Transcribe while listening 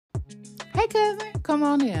Hey cousin, come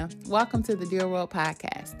on in. Welcome to the Dear World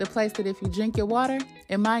Podcast, the place that if you drink your water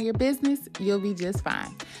and mind your business, you'll be just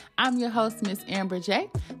fine. I'm your host, Miss Amber J.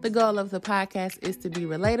 The goal of the podcast is to be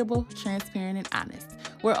relatable, transparent, and honest.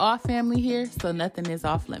 We're all family here, so nothing is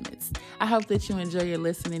off limits. I hope that you enjoy your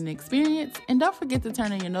listening experience, and don't forget to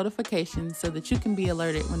turn on your notifications so that you can be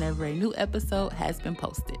alerted whenever a new episode has been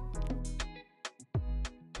posted.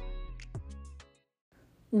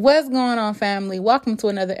 What's going on, family? Welcome to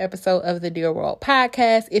another episode of the Dear World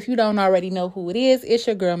Podcast. If you don't already know who it is, it's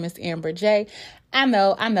your girl, Miss Amber J. I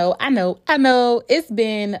know. It's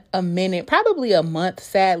been a minute, probably a month,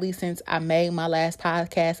 sadly, since I made my last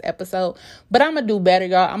podcast episode. But I'm going to do better,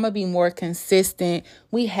 y'all. I'm going to be more consistent.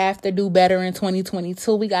 We have to do better in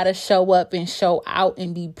 2022. We got to show up and show out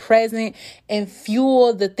and be present and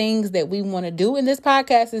fuel the things that we want to do. And this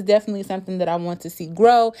podcast is definitely something that I want to see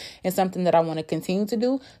grow and something that I want to continue to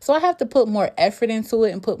do. So I have to put more effort into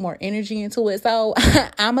it and put more energy into it. So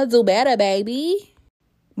I'm going to do better, baby.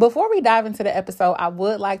 Before we dive into the episode, I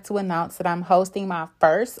would like to announce that I'm hosting my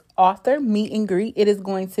first author meet and greet. It is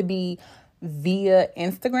going to be via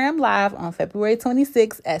Instagram Live on February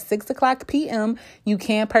 26th at 6:00 p.m. You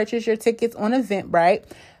can purchase your tickets on Eventbrite.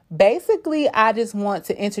 Basically, I just want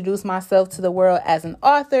to introduce myself to the world as an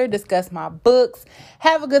author, discuss my books,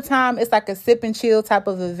 have a good time. It's like a sip and chill type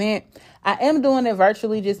of event. I am doing it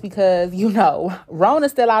virtually just because,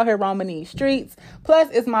 Rona's still out here roaming these streets. Plus,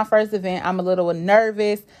 it's my first event. I'm a little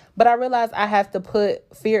nervous, but I realize I have to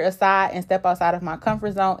put fear aside and step outside of my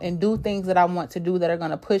comfort zone and do things that I want to do that are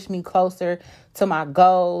going to push me closer to my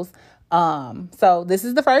goals. So this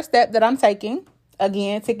is the first step that I'm taking.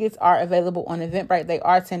 Again, tickets are available on Eventbrite. They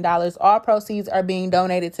are $10. All proceeds are being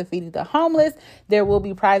donated to Feeding the Homeless. There will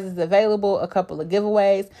be prizes available, a couple of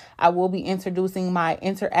giveaways. I will be introducing my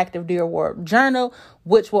interactive Dear World journal,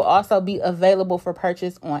 which will also be available for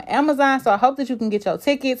purchase on Amazon. So I hope that you can get your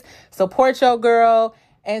tickets, support your girl,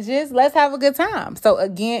 and just let's have a good time. So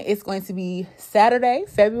again, it's going to be Saturday,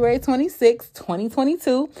 February 26th,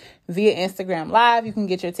 2022 via Instagram Live. You can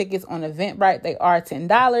get your tickets on Eventbrite. They are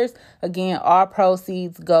 $10. Again, all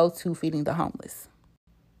proceeds go to Feeding the Homeless.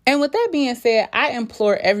 And with that being said, I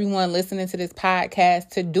implore everyone listening to this podcast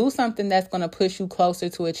to do something that's going to push you closer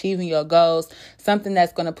to achieving your goals, something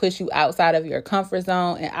that's going to push you outside of your comfort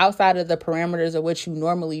zone and outside of the parameters of what you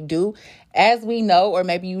normally do. As we know, or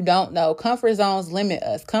maybe you don't know, comfort zones limit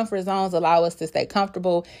us. Comfort zones allow us to stay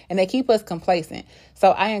comfortable and they keep us complacent. So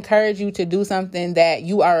I encourage you to do something that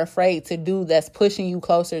you are afraid to do that's pushing you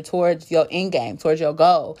closer towards your end game, towards your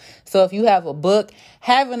goal. So if you have a book,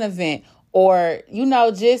 have an event, or,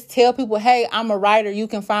 just tell people, hey, I'm a writer. You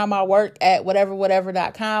can find my work at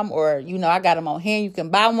whatever.com, or, I got them on hand. You can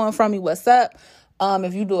buy one from me. What's up?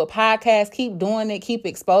 If you do a podcast, keep doing it. Keep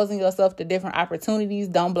exposing yourself to different opportunities.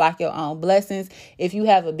 Don't block your own blessings. If you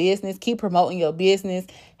have a business, keep promoting your business.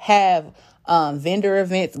 Have vendor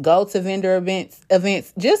events. Go to vendor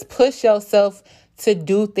events. Just push yourself to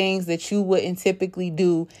do things that you wouldn't typically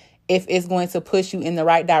do if it's going to push you in the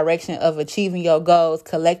right direction of achieving your goals,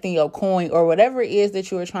 collecting your coin, or whatever it is that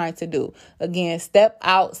you are trying to do. Again, step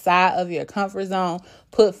outside of your comfort zone,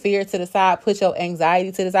 put fear to the side, put your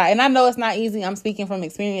anxiety to the side. And I know it's not easy. I'm speaking from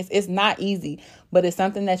experience. It's not easy, but it's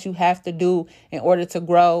something that you have to do in order to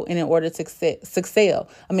grow and in order to excel.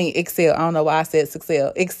 I don't know why I said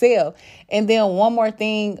excel. And then one more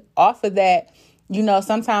thing off of that.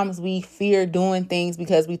 Sometimes we fear doing things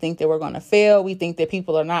because we think that we're going to fail. We think that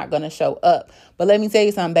people are not going to show up. But let me tell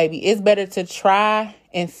you something, baby. It's better to try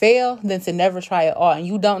and fail than to never try at all. And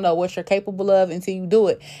you don't know what you're capable of until you do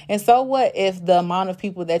it. And so what if the amount of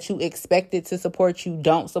people that you expected to support you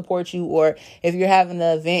don't support you? Or if you're having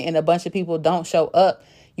an event and a bunch of people don't show up?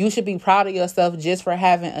 You should be proud of yourself just for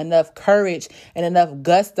having enough courage and enough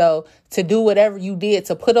gusto to do whatever you did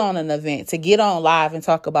to put on an event, to get on live and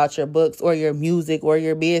talk about your books or your music or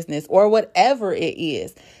your business or whatever it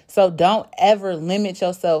is. So don't ever limit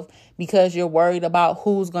yourself because you're worried about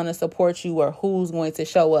who's going to support you or who's going to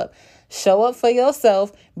show up. Show up for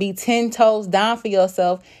yourself, be 10 toes down for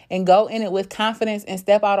yourself, and go in it with confidence and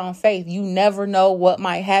step out on faith. You never know what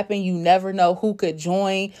might happen. You never know who could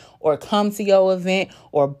join or come to your event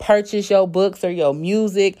or purchase your books or your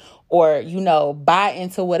music or, buy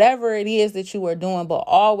into whatever it is that you are doing. But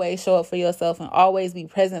always show up for yourself and always be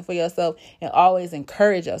present for yourself and always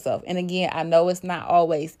encourage yourself. And again, I know it's not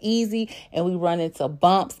always easy and we run into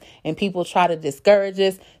bumps and people try to discourage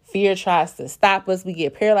us. Fear tries to stop us. We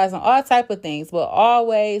get paralyzed on all type of things, but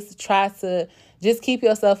always try to just keep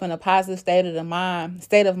yourself in a positive state of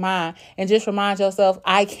mind, and just remind yourself,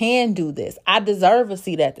 I can do this. I deserve a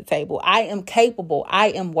seat at the table. I am capable. I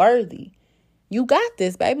am worthy. You got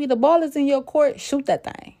this, baby. The ball is in your court. Shoot that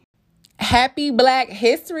thing. Happy Black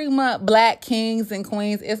History Month, Black kings and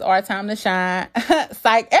queens. It's our time to shine.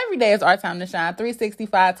 Psych, every day is our time to shine,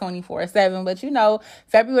 365, 24/7. But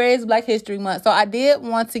February is Black History Month. So I did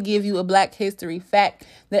want to give you a Black history fact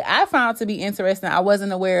that I found to be interesting. I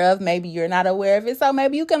wasn't aware of. Maybe you're not aware of it. So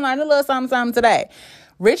maybe you can learn a little something today.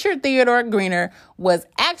 Richard Theodore Greener was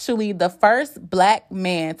actually the first Black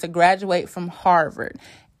man to graduate from Harvard.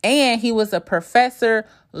 And he was a professor,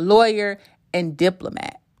 lawyer, and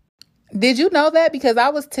diplomat. Did you know that? Because I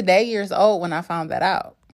was today years old when I found that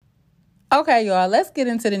out. Okay, y'all, let's get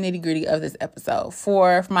into the nitty gritty of this episode.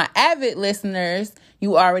 For my avid listeners,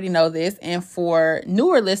 you already know this. And for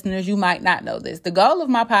newer listeners, you might not know this. The goal of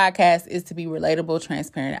my podcast is to be relatable,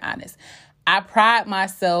 transparent, and honest. I pride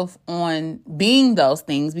myself on being those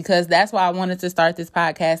things because that's why I wanted to start this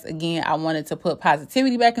podcast. Again, I wanted to put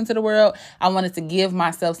positivity back into the world. I wanted to give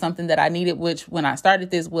myself something that I needed, which when I started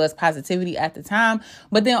this was positivity at the time,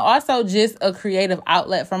 but then also just a creative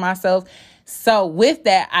outlet for myself. So with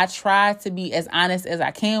that, I try to be as honest as I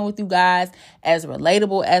can with you guys, as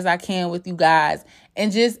relatable as I can with you guys,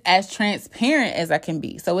 and just as transparent as I can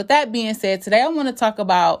be. So with that being said, today I want to talk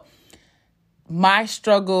about my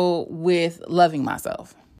struggle with loving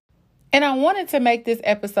myself. And I wanted to make this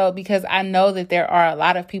episode because I know that there are a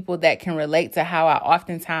lot of people that can relate to how I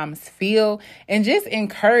oftentimes feel and just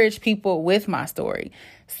encourage people with my story.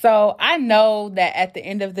 So I know that at the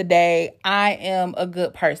end of the day, I am a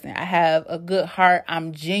good person. I have a good heart.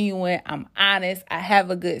 I'm genuine. I'm honest. I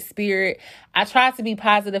have a good spirit. I try to be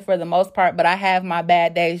positive for the most part, but I have my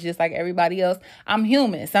bad days just like everybody else. I'm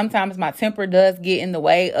human. Sometimes my temper does get in the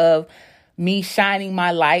way of me shining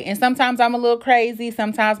my light. And sometimes I'm a little crazy.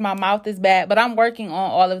 Sometimes my mouth is bad, but I'm working on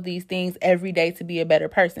all of these things every day to be a better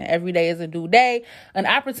person. Every day is a new day, an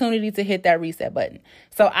opportunity to hit that reset button.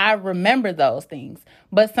 So I remember those things.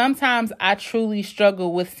 But sometimes I truly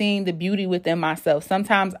struggle with seeing the beauty within myself.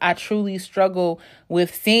 Sometimes I truly struggle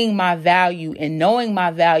with seeing my value and knowing my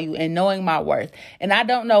worth. And I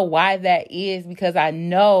don't know why that is, because I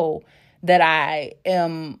know that I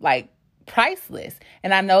am priceless.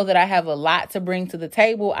 And I know that I have a lot to bring to the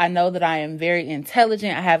table. I know that I am very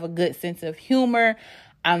intelligent. I have a good sense of humor.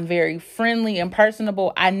 I'm very friendly and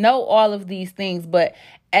personable. I know all of these things, but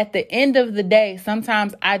at the end of the day,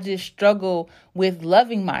 sometimes I just struggle with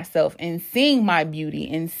loving myself and seeing my beauty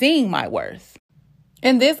and seeing my worth.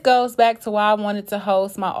 And this goes back to why I wanted to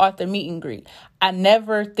host my author meet and greet. I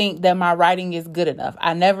never think that my writing is good enough.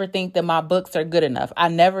 I never think that my books are good enough. I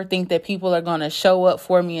never think that people are going to show up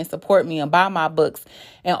for me and support me and buy my books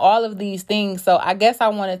and all of these things. So I guess I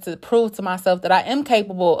wanted to prove to myself that I am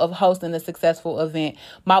capable of hosting a successful event.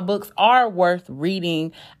 My books are worth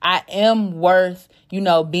reading. I am worth,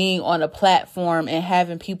 being on a platform and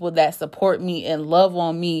having people that support me and love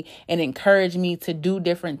on me and encourage me to do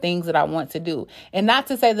different things that I want to do. And not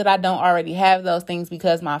to say that I don't already have those things,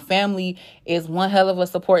 because my family is one hell of a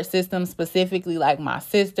support system, specifically like my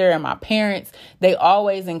sister and my parents. They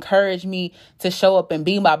always encourage me to show up and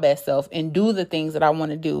be my best self and do the things that I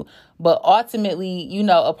want to do. But ultimately,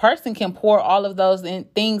 a person can pour all of those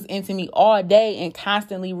things into me all day and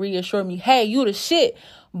constantly reassure me, hey, you the shit.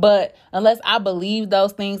 But unless I believe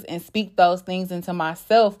those things and speak those things into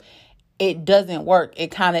myself, it doesn't work. It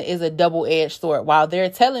kind of is a double-edged sword. While they're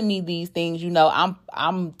telling me these things,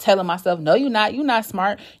 I'm telling myself, no, you're not. You're not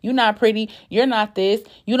smart. You're not pretty. You're not this.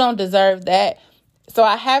 You don't deserve that. So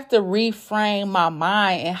I have to reframe my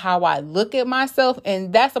mind and how I look at myself.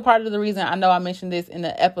 And that's a part of the reason, I know I mentioned this in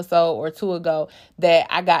an episode or two ago, that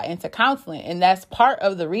I got into counseling. And that's part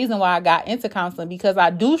of the reason why I got into counseling, because I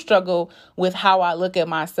do struggle with how I look at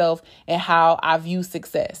myself and how I view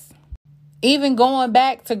success. Even going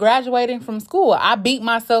back to graduating from school, I beat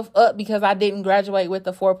myself up because I didn't graduate with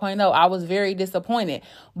the 4.0. I was very disappointed.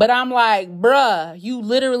 But I'm like, bruh, you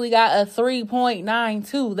literally got a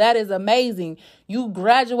 3.92. That is amazing. You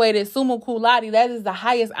graduated summa cum laude. That is the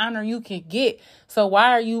highest honor you can get. So why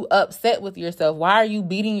are you upset with yourself? Why are you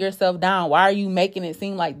beating yourself down? Why are you making it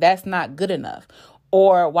seem like that's not good enough?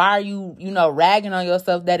 Or why are you, ragging on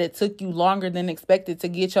yourself that it took you longer than expected to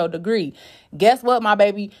get your degree? Guess what, my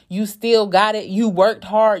baby? You still got it. You worked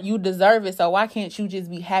hard. You deserve it. So why can't you just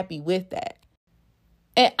be happy with that?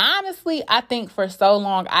 And honestly, I think for so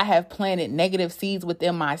long I have planted negative seeds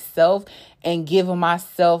within myself and given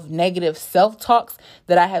myself negative self-talks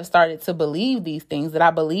that I have started to believe these things, that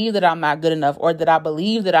I believe that I'm not good enough, or that I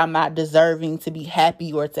believe that I'm not deserving to be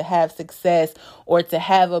happy or to have success or to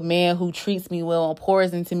have a man who treats me well and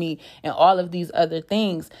pours into me and all of these other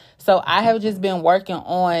things. So I have just been working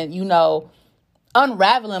on,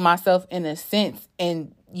 unraveling myself in a sense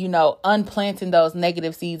and unplanting those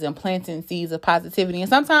negative seeds and planting seeds of positivity. And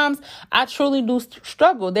sometimes I truly do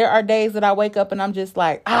struggle. There are days that I wake up and I'm just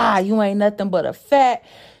like, you ain't nothing but a fat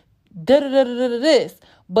this.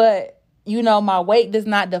 But, my weight does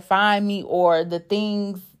not define me, or the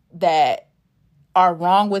things that are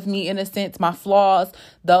wrong with me, in a sense, my flaws,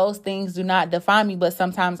 those things do not define me. But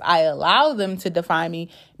sometimes I allow them to define me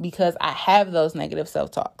because I have those negative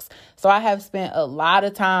self-talks. So I have spent a lot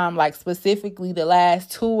of time, like specifically the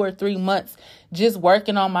last 2 or 3 months, just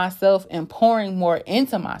working on myself and pouring more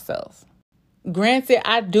into myself. Granted,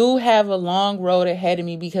 I do have a long road ahead of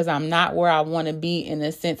me because I'm not where I want to be in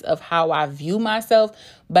the sense of how I view myself,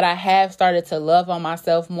 but I have started to love on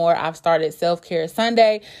myself more. I've started Self-Care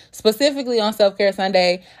Sunday. Specifically on Self-Care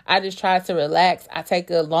Sunday, I just try to relax. I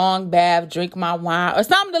take a long bath, drink my wine, or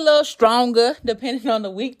something a little stronger, depending on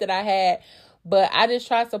the week that I had. But I just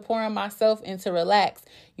try to pour in myself and to relax,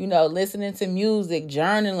 listening to music,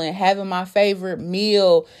 journaling, having my favorite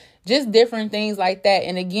meal, just different things like that.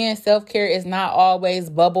 And again, self-care is not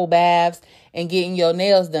always bubble baths and getting your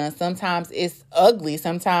nails done. Sometimes it's ugly.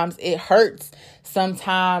 Sometimes it hurts.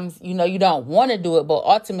 Sometimes, you don't want to do it, but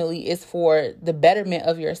ultimately it's for the betterment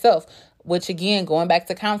of yourself. Which again, going back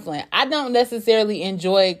to counseling, I don't necessarily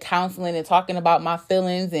enjoy counseling and talking about my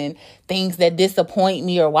feelings and things that disappoint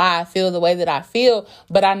me or why I feel the way that I feel.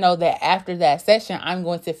 But I know that after that session, I'm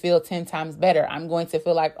going to feel 10 times better. I'm going to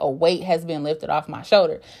feel like a weight has been lifted off my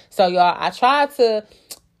shoulder. So y'all, I tried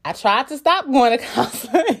to stop going to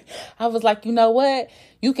counseling. I was like, you know what?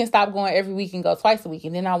 You can stop going every week and go twice a week.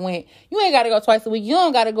 And then I went, you ain't got to go twice a week. You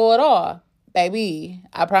don't got to go at all. Baby,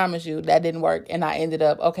 I promise you that didn't work. And I ended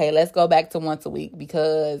up, okay, let's go back to once a week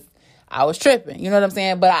because I was tripping. You know what I'm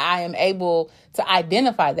saying? But I am able to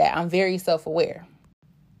identify that. I'm very self-aware.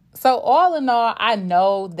 So all in all, I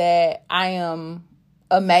know that I am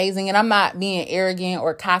amazing, and I'm not being arrogant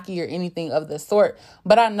or cocky or anything of the sort,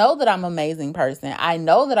 but I know that I'm an amazing person. I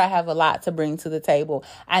know that I have a lot to bring to the table.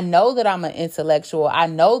 I know that I'm an intellectual. I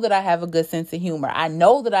know that I have a good sense of humor. I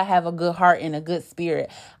know that I have a good heart and a good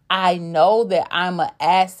spirit. I know that I'm an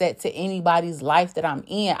asset to anybody's life that I'm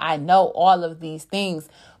in. I know all of these things,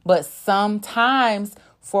 but sometimes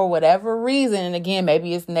for whatever reason, and again,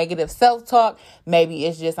 maybe it's negative self-talk, maybe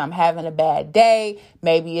it's just I'm having a bad day,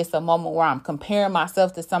 maybe it's a moment where I'm comparing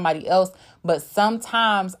myself to somebody else, but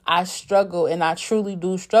sometimes I struggle, and I truly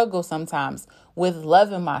do struggle sometimes with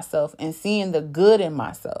loving myself and seeing the good in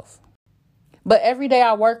myself. But every day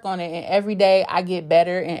I work on it, and every day I get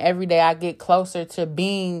better, and every day I get closer to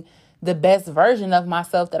being the best version of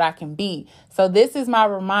myself that I can be. So this is my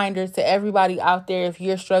reminder to everybody out there. If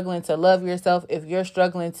you're struggling to love yourself, if you're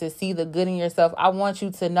struggling to see the good in yourself, I want you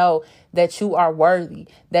to know that you are worthy,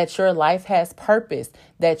 that your life has purpose,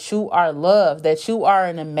 that you are loved, that you are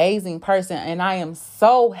an amazing person. And I am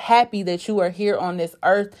so happy that you are here on this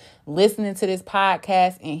earth listening to this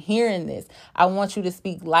podcast and hearing this. I want you to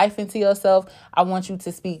speak life into yourself. I want you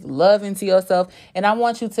to speak love into yourself. And I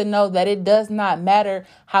want you to know that it does not matter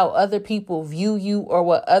how other people view you or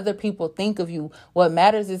what other people think of you. What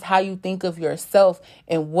matters is how you think of yourself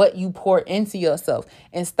and what you pour into yourself.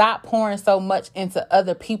 And stop pouring so much into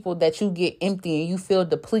other people that you get empty and you feel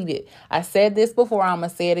depleted. I said this before, I'm going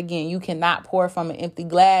to say it again. You cannot pour from an empty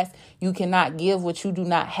glass. You cannot give what you do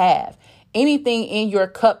not have. Anything in your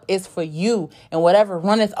cup is for you, and whatever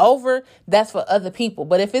runneth over, that's for other people.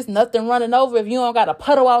 But if it's nothing running over, if you don't got a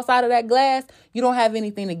puddle outside of that glass, you don't have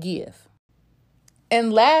anything to give.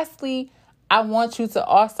 And lastly, I want you to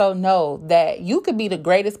also know that you could be the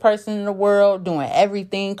greatest person in the world, doing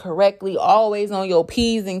everything correctly, always on your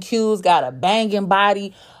P's and Q's, got a banging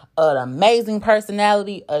body, an amazing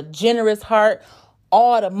personality, a generous heart,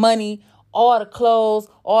 all the money, all the clothes,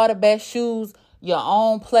 all the best shoes, your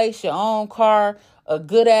own place, your own car, a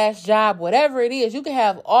good ass job, whatever it is. You can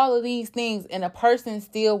have all of these things and a person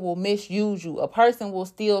still will misuse you. A person will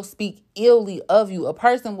still speak illy of you. A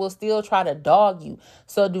person will still try to dog you.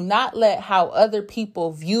 So do not let how other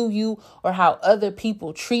people view you or how other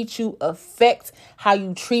people treat you affect how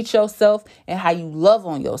you treat yourself and how you love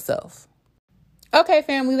on yourself. Okay,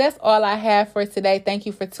 family, that's all I have for today. Thank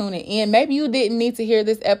you for tuning in. Maybe you didn't need to hear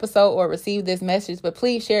this episode or receive this message, but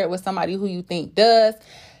please share it with somebody who you think does.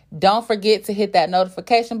 Don't forget to hit that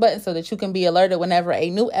notification button so that you can be alerted whenever a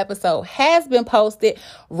new episode has been posted.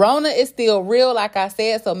 Rona is still real, like I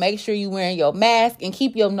said, so make sure you're wearing your mask and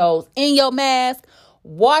keep your nose in your mask.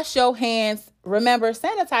 Wash your hands. Remember,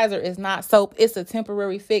 sanitizer is not soap. It's a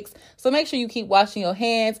temporary fix. So make sure you keep washing your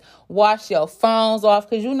hands. Wash your phones off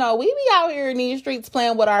because, we be out here in these streets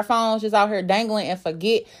playing with our phones, just out here dangling and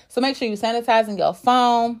forget. So make sure you sanitizing your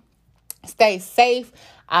phone. Stay safe.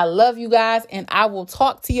 I love you guys, and I will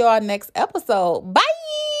talk to y'all next episode. Bye.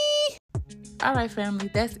 All right, family,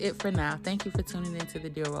 that's it for now. Thank you for tuning into the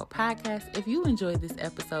Dear World Podcast. If you enjoyed this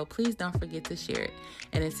episode, please don't forget to share it.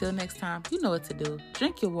 And until next time, you know what to do.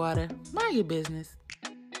 Drink your water, mind your business.